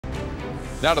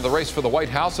Now to the race for the White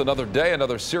House. Another day,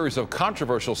 another series of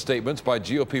controversial statements by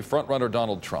GOP frontrunner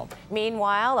Donald Trump.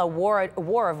 Meanwhile, a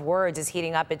war of words is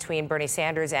heating up between Bernie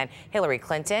Sanders and Hillary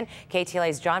Clinton.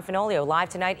 KTLA's John Fenolio live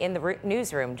tonight in the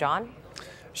newsroom. John?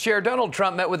 Cher, Donald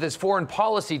Trump met with his foreign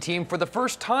policy team for the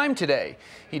first time today.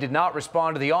 He did not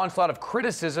respond to the onslaught of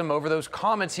criticism over those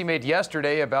comments he made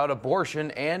yesterday about abortion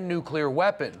and nuclear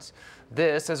weapons.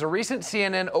 This, as a recent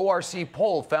CNN ORC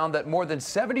poll found that more than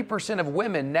 70% of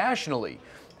women nationally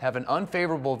have an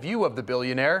unfavorable view of the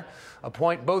billionaire, a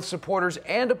point both supporters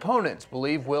and opponents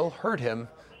believe will hurt him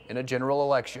in a general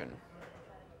election.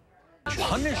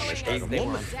 Punish a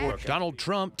woman. Donald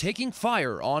Trump taking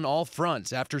fire on all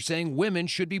fronts after saying women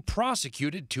should be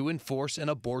prosecuted to enforce an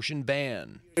abortion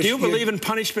ban. Do you believe in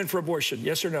punishment for abortion?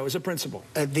 Yes or no, as a principle?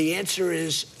 The answer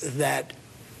is that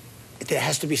there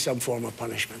has to be some form of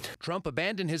punishment. Trump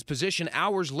abandoned his position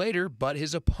hours later, but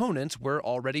his opponents were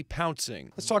already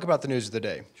pouncing. Let's talk about the news of the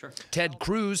day. Sure. Ted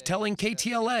Cruz telling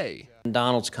KTLA.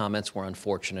 Donald's comments were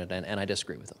unfortunate, and I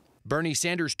disagree with him. Bernie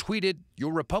Sanders tweeted,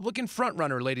 "Your Republican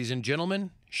frontrunner, ladies and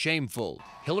gentlemen, shameful."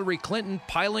 Hillary Clinton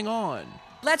piling on.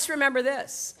 Let's remember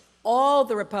this. All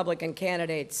the Republican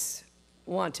candidates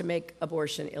want to make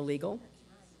abortion illegal.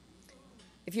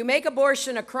 If you make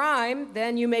abortion a crime,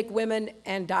 then you make women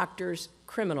and doctors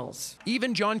criminals.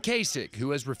 Even John Kasich,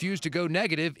 who has refused to go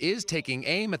negative, is taking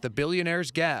aim at the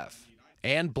billionaire's gaffe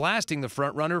and blasting the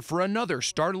frontrunner for another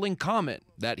startling comment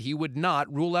that he would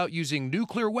not rule out using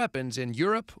nuclear weapons in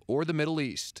Europe or the Middle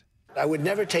East. I would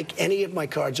never take any of my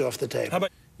cards off the table.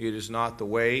 It is not the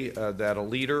way that a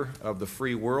leader of the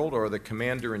free world or the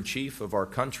commander-in-chief of our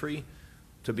country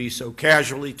to be so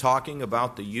casually talking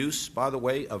about the use, by the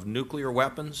way, of nuclear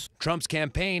weapons. Trump's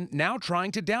campaign now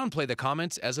trying to downplay the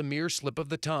comments as a mere slip of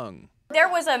the tongue. There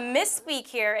was a misspeak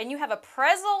here, and you have a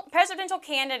presidential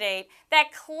candidate that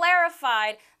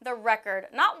clarified the record,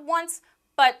 not once,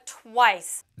 but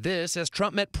twice. This as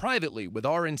Trump met privately with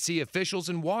RNC officials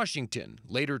in Washington,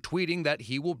 later tweeting that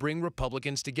he will bring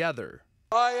Republicans together.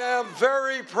 I am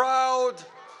very proud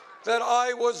that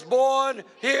I was born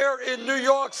here in New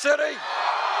York City.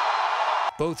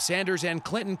 Both Sanders and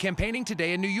Clinton campaigning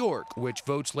today in New York, which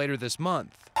votes later this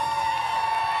month.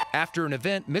 After an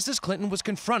event, Mrs. Clinton was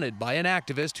confronted by an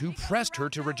activist who pressed her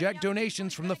to reject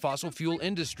donations from the fossil fuel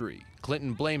industry.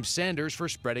 Clinton blamed Sanders for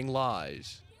spreading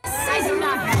lies. I do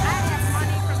not have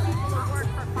money from people who work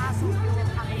for fossil fuel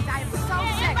companies. I am so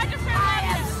sick. I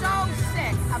am so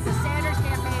sick of the Sanders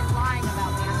campaign lying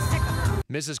about me. I'm sick of it.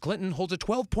 Mrs. Clinton holds a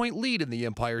 12-point lead in the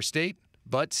Empire State,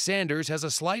 but Sanders has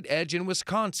a slight edge in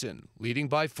Wisconsin, leading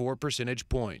by 4 percentage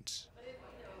points.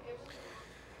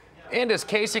 And as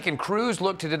Kasich and Cruz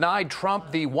look to deny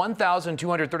Trump the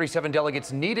 1,237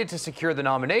 delegates needed to secure the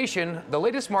nomination, the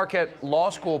latest Marquette Law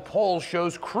School poll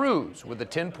shows Cruz with a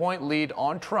 10-point lead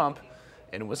on Trump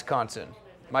in Wisconsin.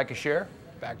 Micah Scher,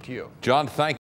 back to you. John, thank you.